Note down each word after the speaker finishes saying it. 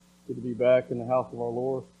Good to be back in the house of our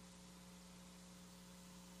Lord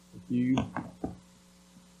with you,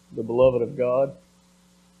 the beloved of God.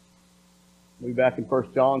 We'll be back in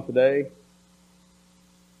 1 John today.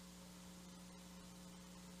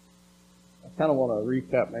 I kind of want to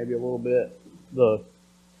recap maybe a little bit this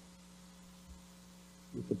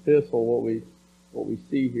epistle, what we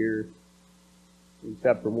see here in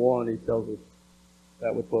chapter 1. He tells us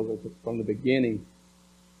that which was from the beginning.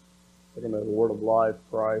 Talking about the word of life,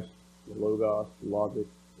 Christ, the Logos, the logic,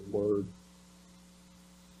 the word.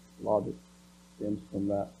 Logic stems from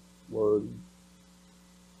that word.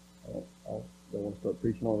 I don't want to start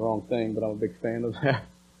preaching on the wrong thing, but I'm a big fan of that.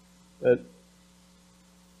 That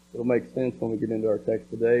it'll make sense when we get into our text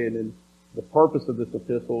today. And then the purpose of this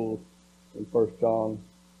epistle in 1 John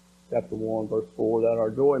chapter 1, verse 4, that our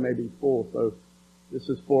joy may be full. So this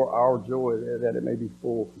is for our joy, that it may be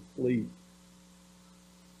full, complete.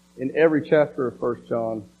 In every chapter of 1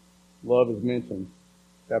 John, love is mentioned.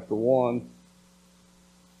 Chapter 1,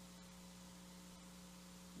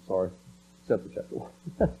 except for chapter 1.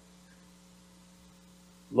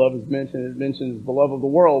 Love is mentioned. It mentions the love of the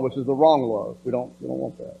world, which is the wrong love. We don't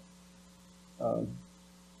want that.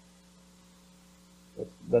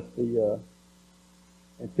 That's the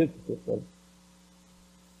antithesis of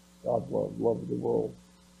God's love of the world.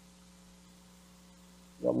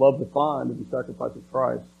 That love defined is the sacrifice of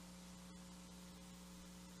Christ.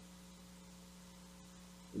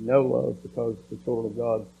 We know love because the children of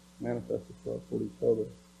God manifest itself for each other.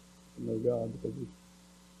 We know God because we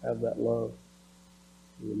have that love.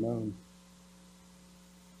 We are known.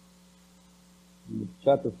 In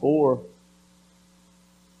chapter 4,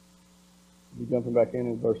 we're jumping back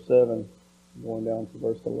in verse 7, going down to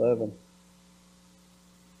verse 11.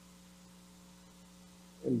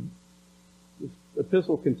 And this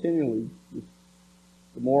epistle continually,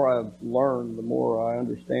 the more I've learned, the more I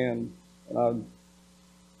understand, and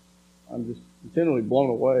I'm just continually blown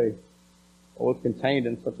away by what's contained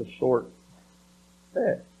in such a short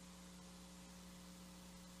text.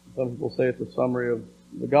 Some people say it's a summary of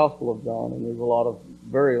the Gospel of John, and there's a lot of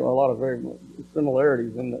very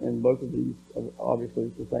similarities in both of these. Obviously,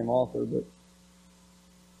 it's the same author, but if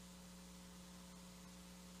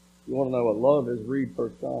you want to know what love is, read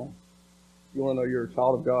 1 John. If you want to know you're a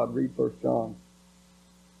child of God, read 1 John.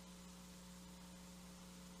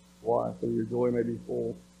 Why? So your joy may be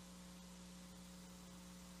full.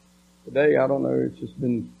 Today, I don't know, it's just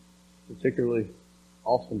been particularly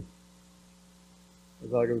awesome.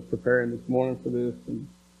 As I was preparing this morning for this and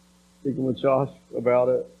speaking with Josh about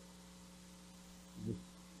it, just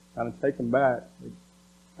kind of taken back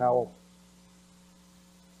how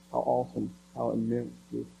awesome, how immense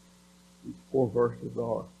these 4 verses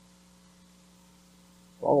are.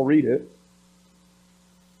 So I'll read it.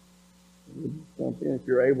 Jump in. If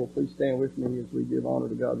you're able, please stand with me as we give honor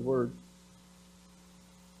to God's Word.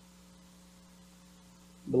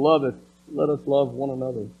 Beloved, let us love one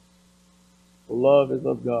another. For love is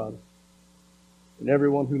of God. And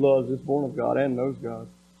everyone who loves is born of God and knows God.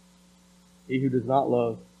 He who does not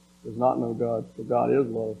love does not know God, for God is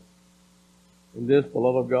love. In this, the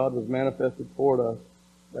love of God was manifested toward us,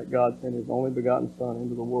 that God sent His only begotten Son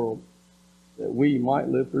into the world, that we might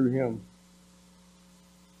live through Him.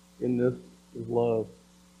 In this is love.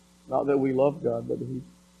 Not that we loved God, but that He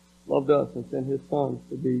loved us and sent His Son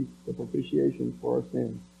to be the propitiation for our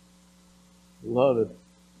sins. Beloved,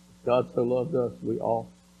 if God so loved us, we also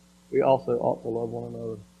ought to love one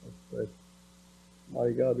another. Let's pray.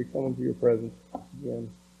 Mighty God, we come into your presence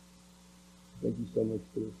again. Thank you so much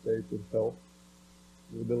for this day, for the help,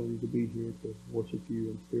 the ability to be here to worship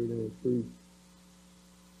you in spirit and in truth.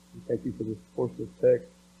 We thank you for this portion of text,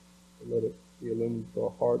 to let it be illuminated to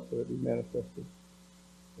our hearts, so that it be manifested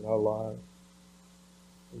in our lives.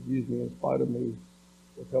 Use me in spite of me.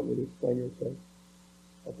 Help me to explain your text.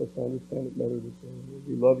 Help us to understand it better this morning.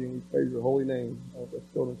 We love you and we praise your holy name. All of us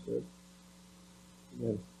children said,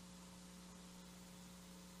 amen.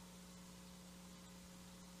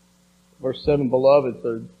 Verse 7, beloved.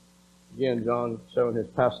 So again, John showing his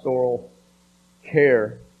pastoral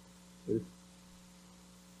care. It's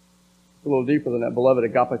a little deeper than that. Beloved,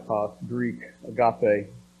 agapetos, Greek, agape,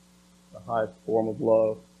 the highest form of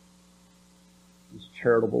love. This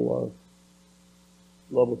charitable love.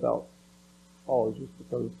 Love without cause, just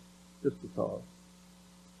because.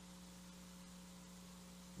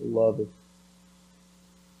 We love it.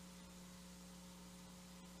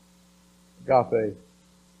 Agape,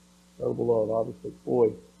 charitable love, obviously, boy,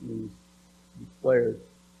 means declared.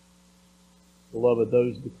 Beloved,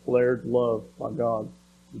 those declared love by God,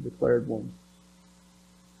 the declared ones.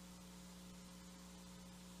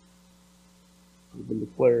 We've been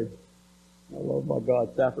declared loved by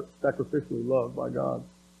God, sacrificially loved by God.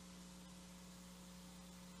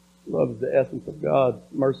 Love is the essence of God's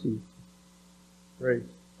mercy, grace,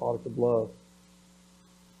 product of love.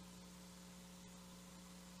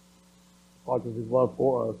 Product of His love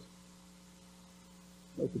for us.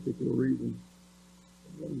 No particular reason.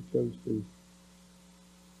 But He chose to.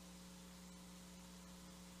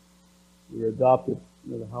 We were adopted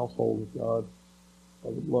into the household of God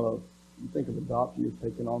because of love. You think of adoption,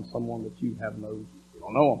 you're taking on someone that you don't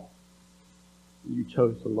know them. You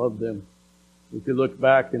chose to love them. If you look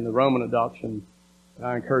back in the Roman adoption, and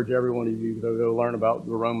I encourage every one of you to go learn about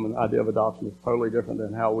the Roman idea of adoption. It's totally different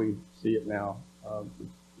than how we see it now. The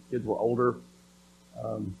kids were older.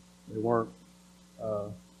 They weren't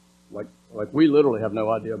like we literally have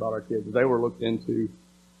no idea about our kids. They were looked into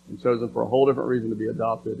and chosen for a whole different reason to be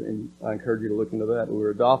adopted, and I encourage you to look into that. We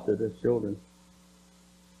were adopted as children.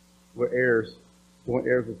 We're heirs. Joint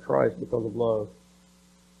heirs with Christ because of love.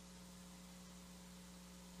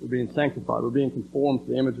 We're being sanctified. We're being conformed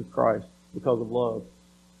to the image of Christ because of love.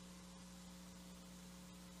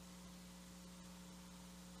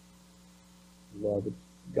 Love is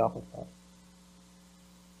agape.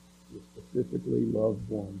 We specifically love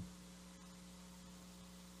one.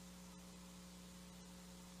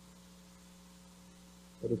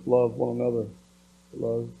 Let us love one another.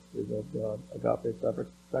 Love is of God. Agape,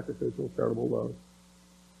 sacrificial, charitable love.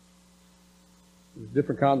 There's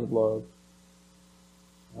different kinds of love.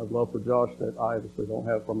 I have love for Josh that I obviously don't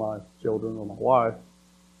have for my children or my wife.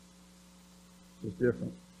 It's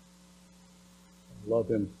different. I love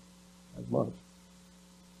him as much.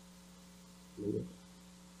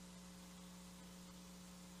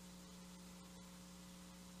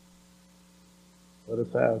 Let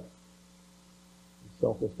us have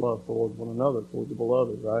selfless love towards one another, towards the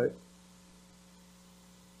beloved, right?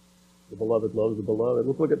 The beloved loves the beloved.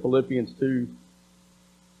 Let's look at Philippians 2.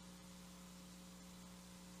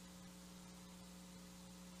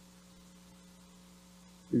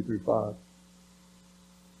 Through 5.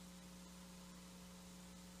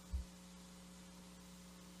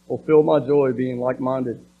 Fulfill my joy, being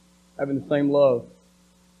like-minded, having the same love,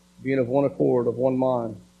 being of one accord, of one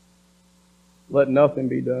mind. Let nothing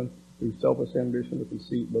be done through selfish ambition or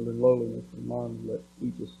conceit, but in lowliness of mind, let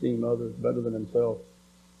each esteem others better than himself.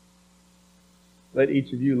 Let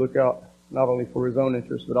each of you look out not only for his own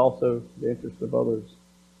interest, but also the interest of others.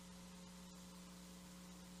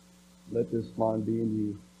 Let this mind be in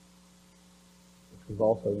you, which was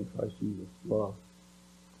also in Christ Jesus. Love.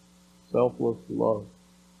 Selfless love.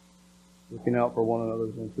 Looking out for one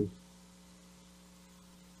another's interests.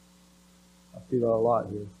 I see that a lot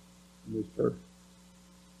here in this church.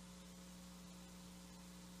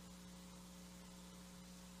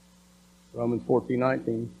 Romans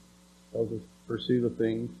 14:19 tells us to pursue the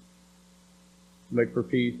things, make for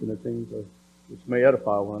peace, and the things which may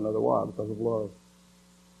edify one another. Why? Because of love.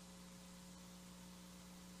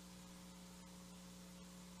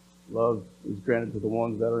 Love is granted to the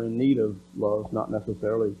ones that are in need of love, not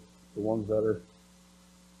necessarily the ones that are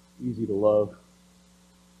easy to love.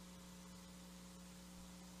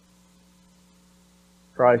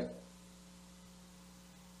 Christ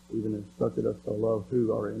even instructed us to love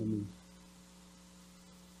who? Our enemies.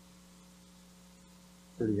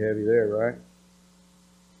 Pretty heavy there, right?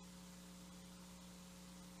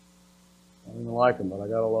 I don't even like them, but I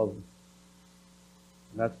gotta love them.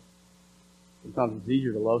 And sometimes it's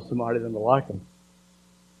easier to love somebody than to like them.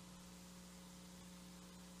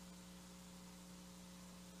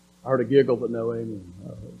 I heard a giggle, but no amen.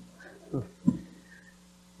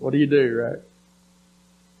 What do you do, right?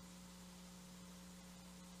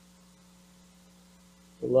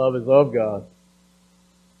 The love is of God.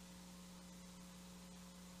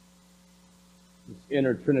 This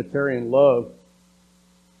inner Trinitarian love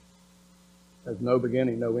has no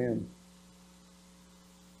beginning, no end.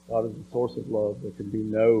 God is the source of love. There can be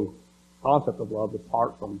no concept of love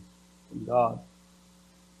apart from God.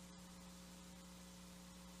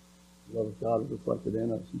 The love of God is reflected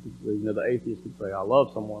in us. The atheist could say, I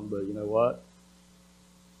love someone, but you know what?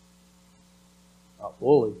 Not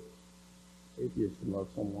fully. The atheist can love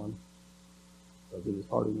someone because in his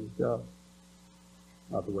heart he knows God.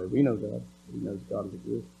 Not the way we know God, but he knows God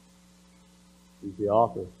exists. He's the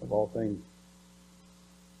author of all things.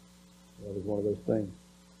 Love is one of those things.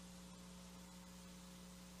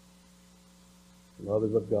 Love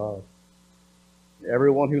is of God.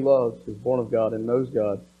 Everyone who loves is born of God and knows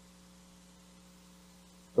God.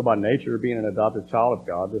 So by nature, being an adopted child of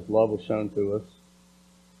God, this love was shown to us.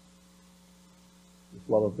 This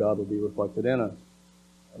love of God will be reflected in us.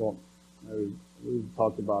 I don't know We've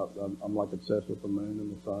talked about, I'm like obsessed with the moon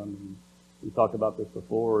and the sun. And we talked about this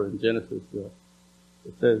before in Genesis.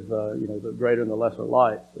 It says, the greater and the lesser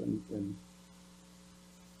lights. And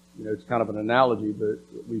it's kind of an analogy, but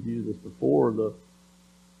we've used this before.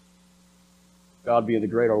 God being the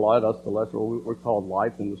greater light, us the lesser. We're called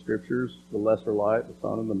lights in the scriptures. The lesser light, the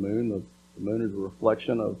sun and the moon. The moon is a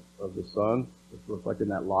reflection of the sun. It's reflecting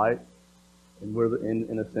that light. And we're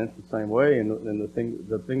in a sense the same way. And the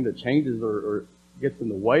thing that changes or gets in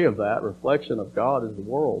the way of that reflection of God is the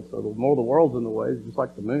world. So the more the world's in the way, it's just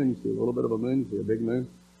like the moon. You see a little bit of a moon, you see a big moon.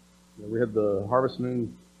 We had the harvest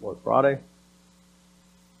moon, Friday?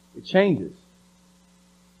 It changes.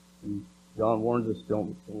 And John warns us,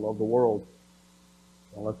 don't love the world.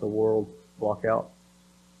 Don't let the world block out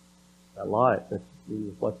that light that's being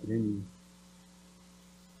reflected in you.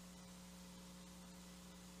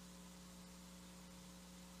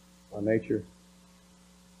 By nature,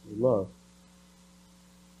 we love.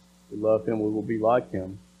 If we love Him, we will be like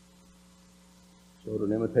Him.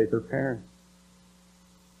 Children imitate their parents.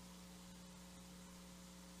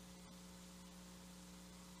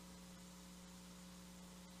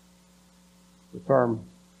 The term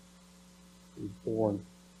is born.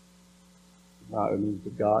 It means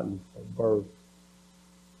begotten, of birth.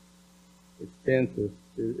 Its tense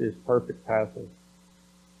is perfect passive.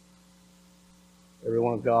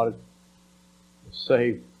 Everyone of God is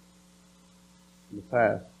saved in the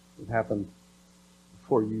past. It happened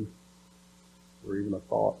before you were even a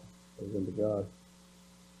thought of into God.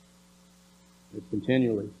 It's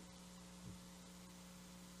continually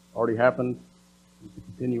already happened. It's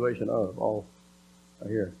a continuation of all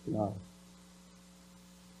right here tonight.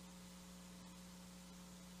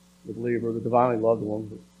 The believer, the divinely loved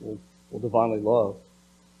one, will divinely love.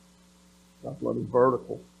 God's love is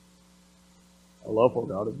vertical. Our love for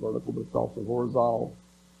God is vertical, but it's also horizontal.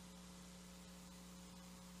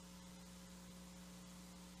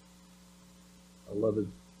 Our love is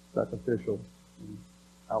sacrificial and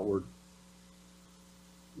outward.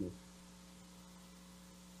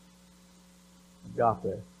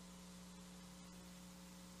 Agape.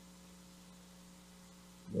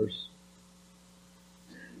 Verse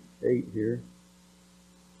 8 here.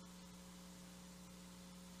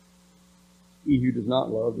 He who does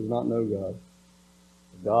not love does not know God.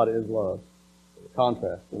 God is love. The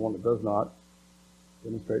contrast, the one that does not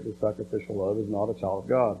demonstrate this sacrificial love is not a child of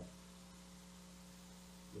God.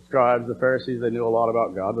 The scribes, the Pharisees, they knew a lot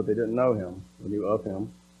about God, but they didn't know Him. They knew of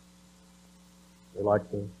Him. They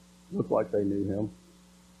liked to look like they knew Him.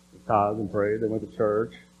 They tithed and prayed. They went to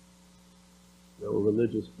church. They were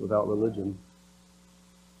religious without religion.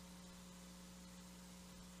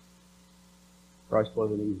 Christ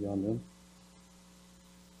wasn't easy on them.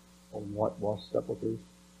 On whitewashed sepulchres.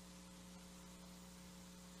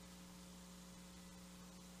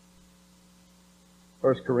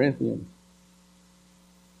 First Corinthians.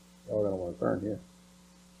 Oh, I don't want to turn here.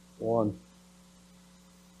 1.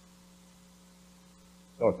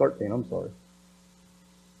 Oh, 13, I'm sorry.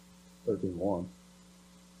 13:1.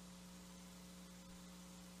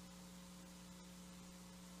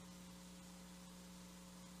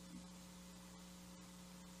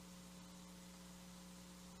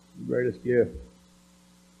 The greatest gift.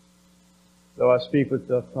 Though I speak with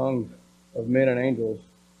the tongues of men and angels,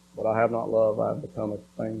 but I have not love, I have become a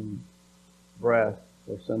plain brass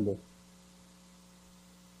or cymbal.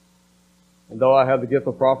 And though I have the gift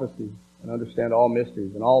of prophecy and understand all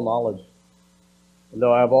mysteries and all knowledge, and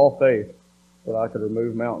though I have all faith that I could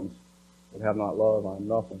remove mountains, but have not love, I am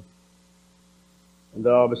nothing. And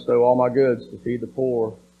though I bestow all my goods to feed the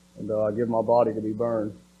poor, and though I give my body to be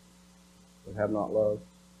burned, but have not love,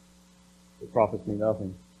 it profits me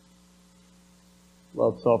nothing.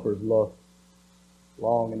 Love suffers, love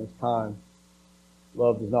long in its time.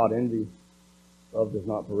 Love does not envy. Love does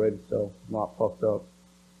not parade itself, is not puffed up,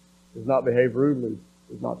 does not behave rudely,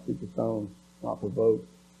 does not seek its own, does not provoke,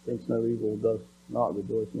 thinks no evil, does not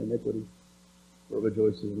rejoice in iniquity, but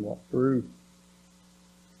rejoices in what's true.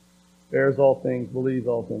 Bears all things, believes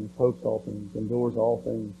all things, hopes all things, endures all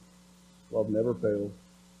things. Love never fails.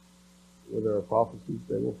 Where there are prophecies,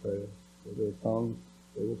 they will fail. Where there are tongues,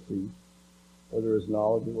 they will cease. Where there is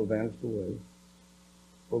knowledge, it will vanish away.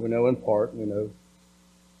 For we know in part, we know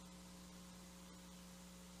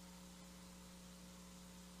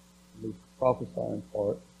we prophesy in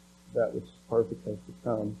part, that which is perfect has to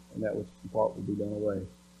come, and that which is in part will be done away.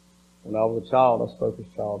 When I was a child, I spoke as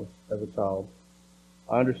a child.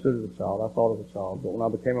 I understood as a child, I thought as a child, but when I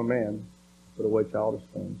became a man, I put away childish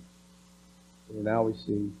things. For now we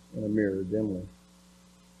see in a mirror dimly,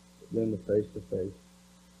 but then the face to face.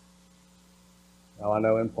 Now I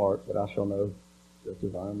know in part, but I shall know just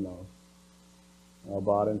as I am known. Now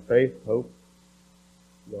abide in faith, hope,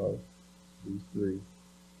 love, these three.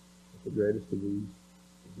 But the greatest of these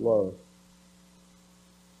is love.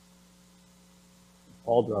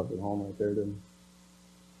 Paul dropped it home right there, didn't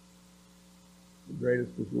he? The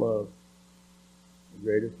greatest is love. The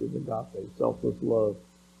greatest is agape, selfless love.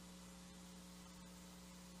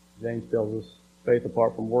 James tells us faith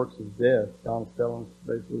apart from works is dead. John's telling us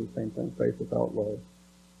basically the same thing. Faith without love,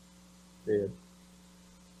 dead.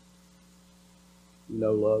 You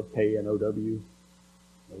know love, K-N-O-W,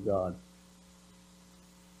 no God.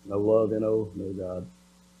 No love, N-O, no God.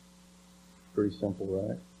 Pretty simple,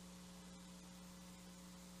 right?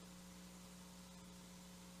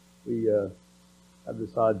 We have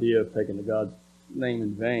this idea of taking the God's name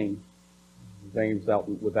in vain. Vain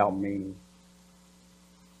without meaning.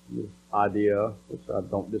 This idea, which I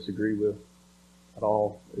don't disagree with at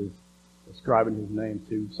all, is ascribing his name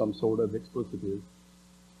to some sort of explicitive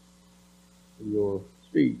in your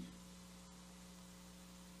speech.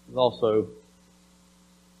 There's also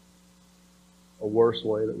a worse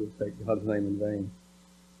way that we take God's name in vain.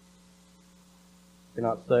 You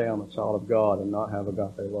cannot say I'm a child of God and not have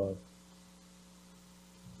agape love.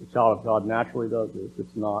 The child of God naturally does this.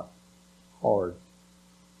 It's not hard.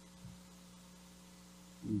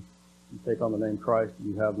 You take on the name Christ,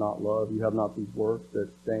 you have not love, you have not these works that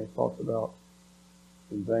James talks about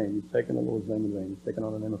in vain. You've taken the Lord's name in vain. You've taken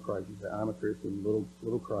on the name of Christ. You say, I'm a Christian,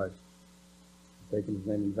 little Christ. You've taken his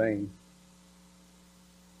name in vain.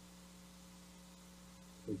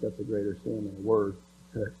 I think that's a greater sin than a word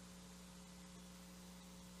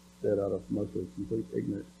said out of mostly complete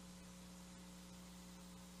ignorance.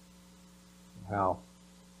 How?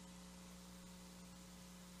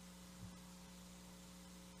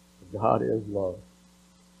 God is love.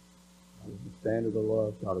 God is the standard of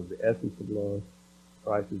love. God is the essence of love.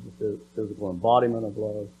 Christ is the physical embodiment of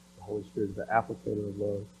love. The Holy Spirit is the applicator of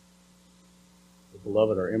love. The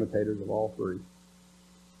beloved are imitators of all three.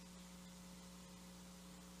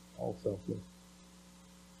 All selfless.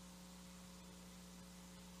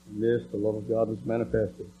 In this, the love of God was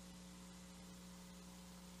manifested.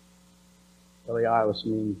 Teleos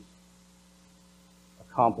means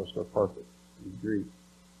accomplished or perfect in Greek.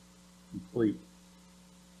 Complete.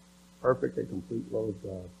 Perfect and complete love of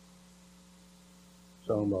God.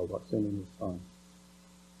 Shown by sending his Son.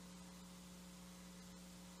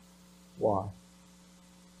 Why?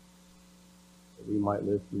 That we might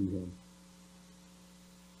live through him.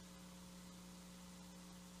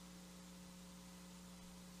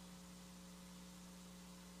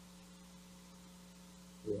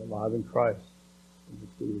 We are alive in Christ, and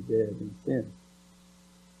we are dead in sin.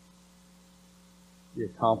 The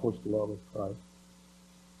accomplished love of Christ.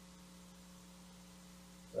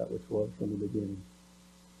 That which was from the beginning.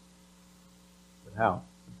 But how?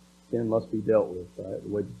 Sin must be dealt with, right? The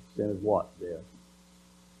wages of sin is what? Death.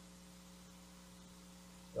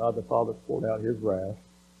 God the Father poured out his wrath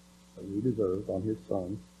that we deserved on his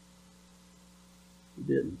Son. He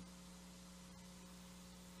didn't.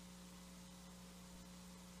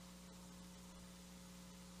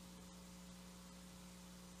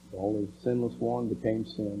 The only sinless one became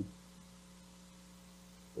sin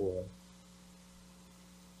for us.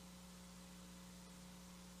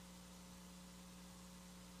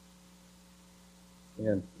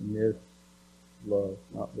 And in this love,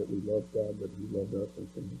 not that we love God, but he loved us and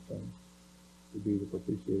sent his Son to be the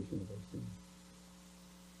propitiation of our sins.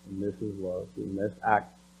 And this is love. In this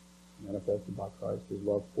act manifested by Christ, his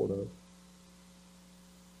love toward us.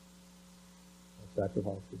 He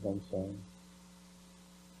sacrificed his own Son.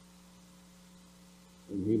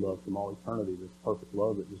 And he loved from all eternity, this perfect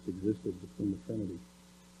love that just existed between the Trinity.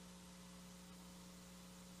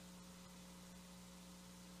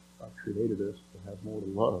 God created us to have more to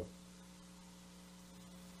love.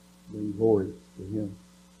 Bring glory to him.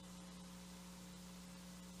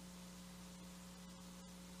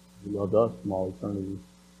 He loved us from all eternity.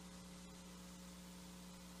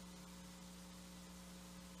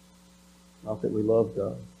 Not that we love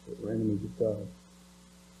God, but we're enemies of God.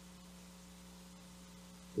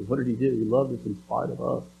 So what did he do? He loved us in spite of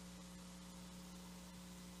us.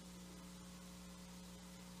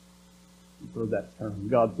 You've heard that term.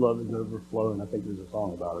 God's love is overflowing. I think there's a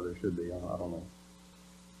song about it. There should be. I don't know.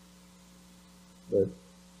 But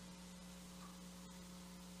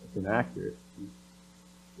it's inaccurate.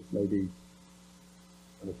 It may be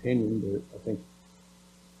an opinion, but I think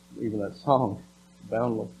even that song,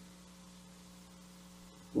 Boundless,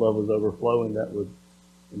 love is overflowing, that would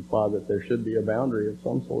imply that there should be a boundary of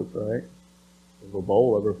some sort, right? There's a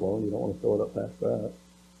bowl overflowing. You don't want to fill it up past that.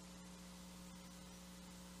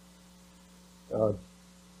 God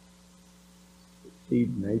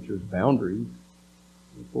exceeds nature's boundaries.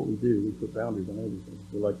 That's what we do. We put boundaries on everything.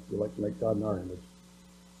 We like to make God in our image.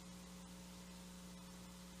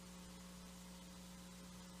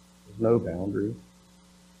 There's no boundary.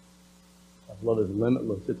 God's love is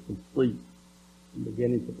limitless. It's complete from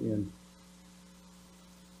beginning to end.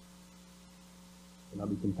 It cannot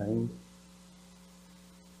be contained.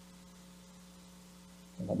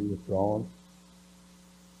 It cannot be withdrawn.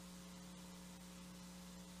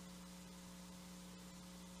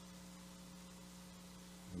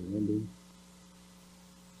 Ending.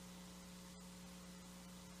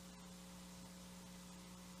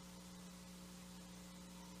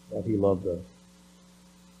 That he loved us.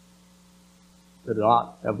 Could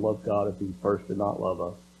not have loved God if he first did not love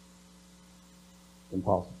us.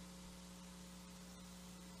 Impossible.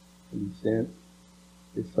 And he sent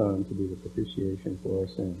his Son to be the propitiation for our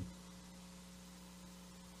sins.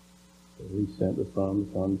 So he sent the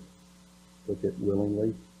Son took it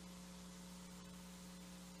willingly.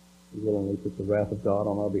 He willingly took the wrath of God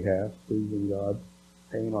on our behalf, pleasing God,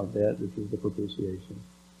 paying our debt, which is the propitiation.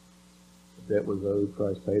 The debt was owed,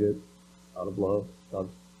 Christ paid it out of love,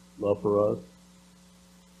 God's love for us.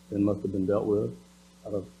 Sin must have been dealt with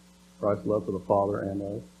out of Christ's love for the Father and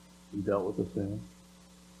us. He dealt with the sin.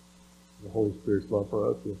 The Holy Spirit's love for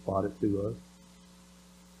us, he applied it to us.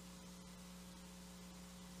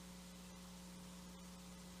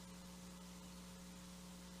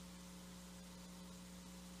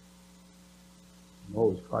 And what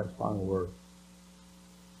was Christ's final word?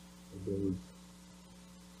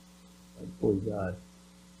 Before he died.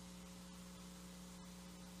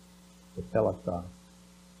 The tetelestai.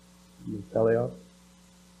 The teleos.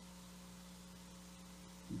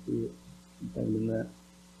 You see it contained in that?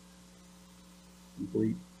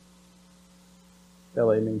 Complete.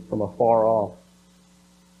 Tele means from afar off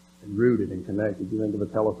and rooted and connected. You think of a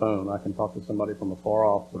telephone, I can talk to somebody from afar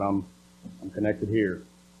off, but I'm connected here,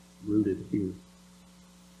 rooted here.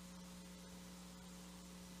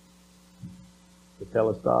 The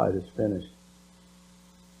tetelestai is finished.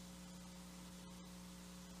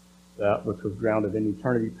 That which was grounded in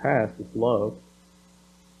eternity past, its love,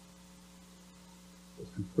 was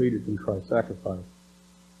completed in Christ's sacrifice.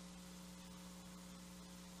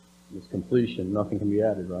 Its completion, nothing can be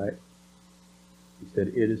added, right? He said,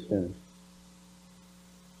 it is finished.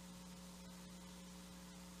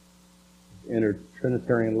 His inner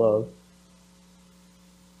Trinitarian love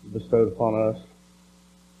bestowed upon us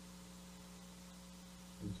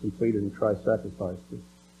is completed in Christ's sacrifice.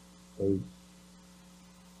 So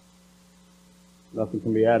nothing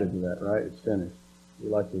can be added to that, right? It's finished. We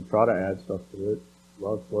like to try to add stuff to it.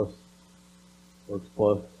 Love plus, works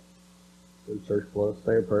plus, go to church plus,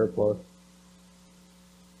 say a prayer plus.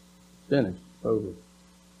 It's finished. It's over.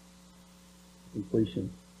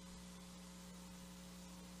 Completion.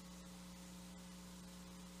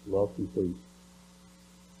 Love complete.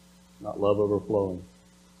 Not love overflowing.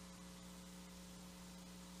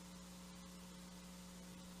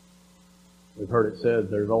 We've heard it said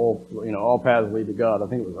there's all paths lead to God. I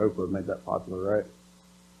think it was Oprah who made that popular, right?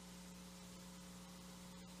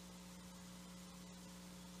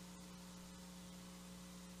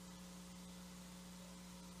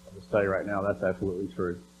 I'll just tell you right now, that's absolutely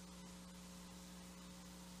true.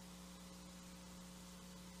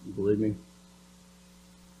 You believe me?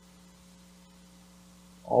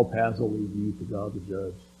 All paths will lead you to God the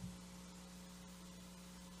Judge.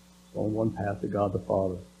 There's only one path to God the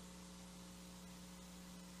Father.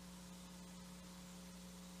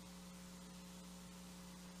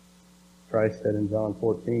 Christ said in John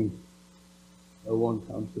 14, no one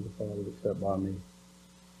comes to the Father except by me.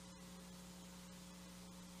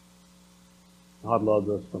 God loved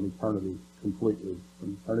us from eternity, completely,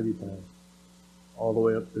 from eternity past, all the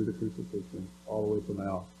way up through the crucifixion, all the way to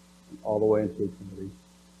now, and all the way into eternity,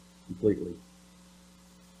 completely.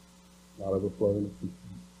 Not overflowing. The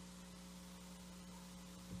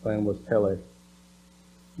plan was tele,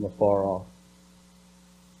 from afar off,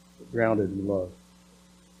 but grounded in love.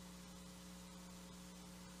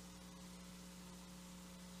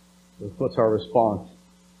 So what's our response?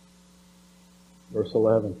 Verse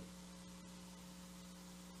 11.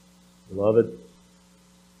 Beloved,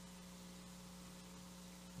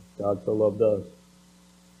 God so loved us,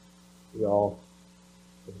 we all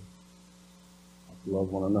have to love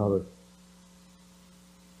one another.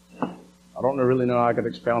 I don't really know how I could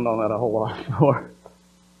expound on that a whole lot more.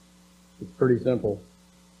 It's pretty simple.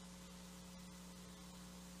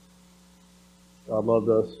 God loved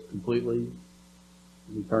us completely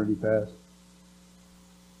in eternity past,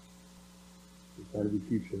 eternity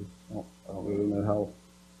future. I don't really know how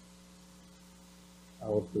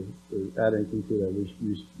Also, to add anything to that,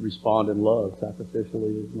 we respond in love,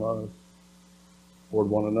 sacrificially in love toward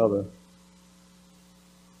one another.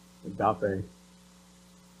 Agape.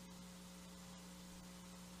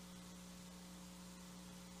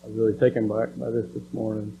 I was really taken back by this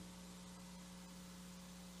morning.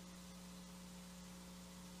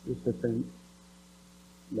 Just to think,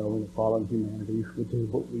 knowing a fallen humanity would do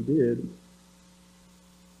what we did,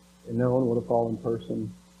 and knowing what a fallen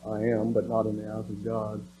person I am, but not in the eyes of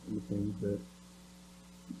God, and the things that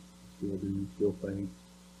I still do, still think.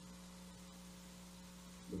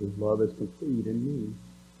 But His love is complete in me,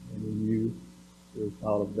 and in you, you're a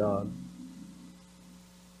child of God.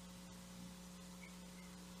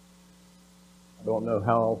 I don't know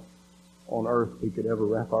how on earth we could ever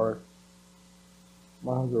wrap our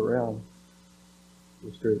minds around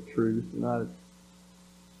the straight truth, and I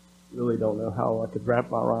really don't know how I could wrap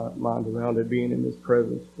my mind around it being in His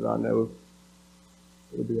presence, but I know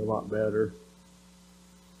it'll be a lot better.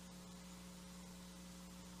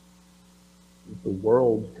 If the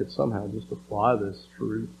world could somehow just apply this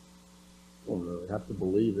truth, you don't really have to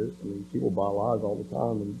believe it. I mean, people buy lies all the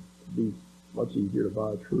time, and it'd be much easier to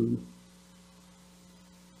buy truth.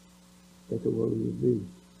 Think of where we would be.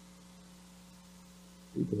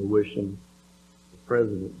 People are wishing the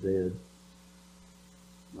president dead.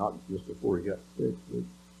 Not just before he got sick, but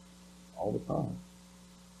all the time.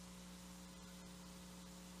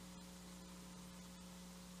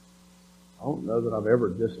 I don't know that I've ever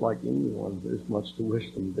disliked anyone as much to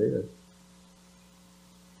wish them dead.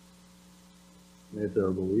 I mean, if they're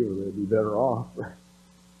a believer, they'd be better off. I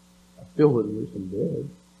still wouldn't wish them dead.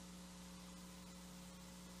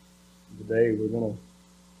 Today we're going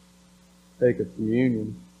to take a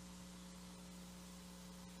communion.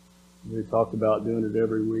 We talked about doing it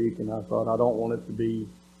every week, and I thought I don't want it to be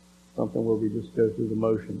something where we just go through the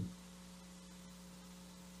motions.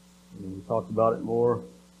 And we talked about it more,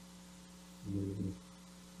 and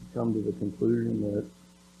we come to the conclusion that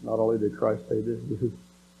not only did Christ say this, do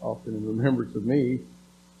often in remembrance of me,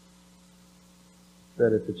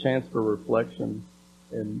 that it's a chance for reflection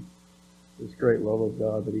and this great love of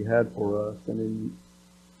God that He had for us. And then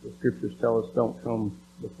the Scriptures tell us don't come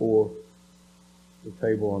before the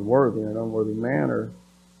table unworthy in an unworthy manner.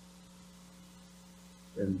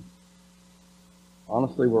 And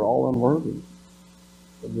honestly, we're all unworthy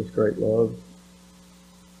of this great love.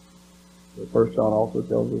 But 1 John also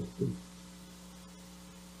tells us to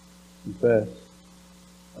confess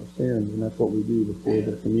our sins, and that's what we do before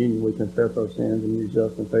the communion. We confess our sins, and He's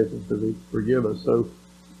just and faithful to forgive us. So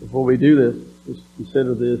before we do this, just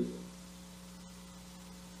consider this.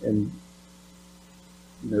 And,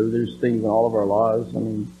 you know, there's things in all of our lives. I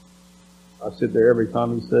mean, I sit there every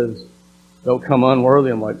time He says, don't come unworthy.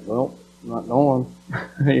 I'm like, well, I'm not knowing.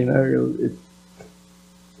 You know,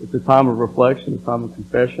 it's a time of reflection, a time of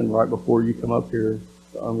confession right before you come up here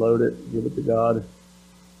to unload it, give it to God,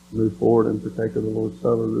 move forward and partake of the Lord's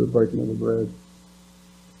Supper, the breaking of the bread,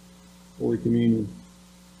 Holy Communion.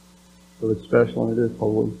 So it's special and it is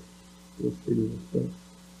holy. Let's do this.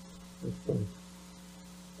 Let's pray.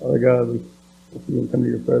 Father God, we want you to come to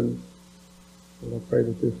your presence. Lord, I pray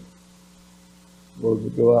that this word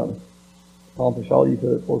would go out and accomplish all you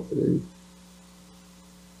put it forth to do.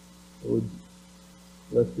 Lord,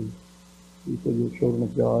 bless these people, your children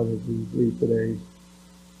of God, as we leave today.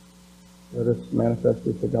 Let us manifest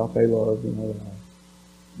this agape love in our lives.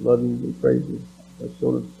 Love you, we praise you. Bless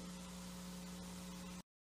children.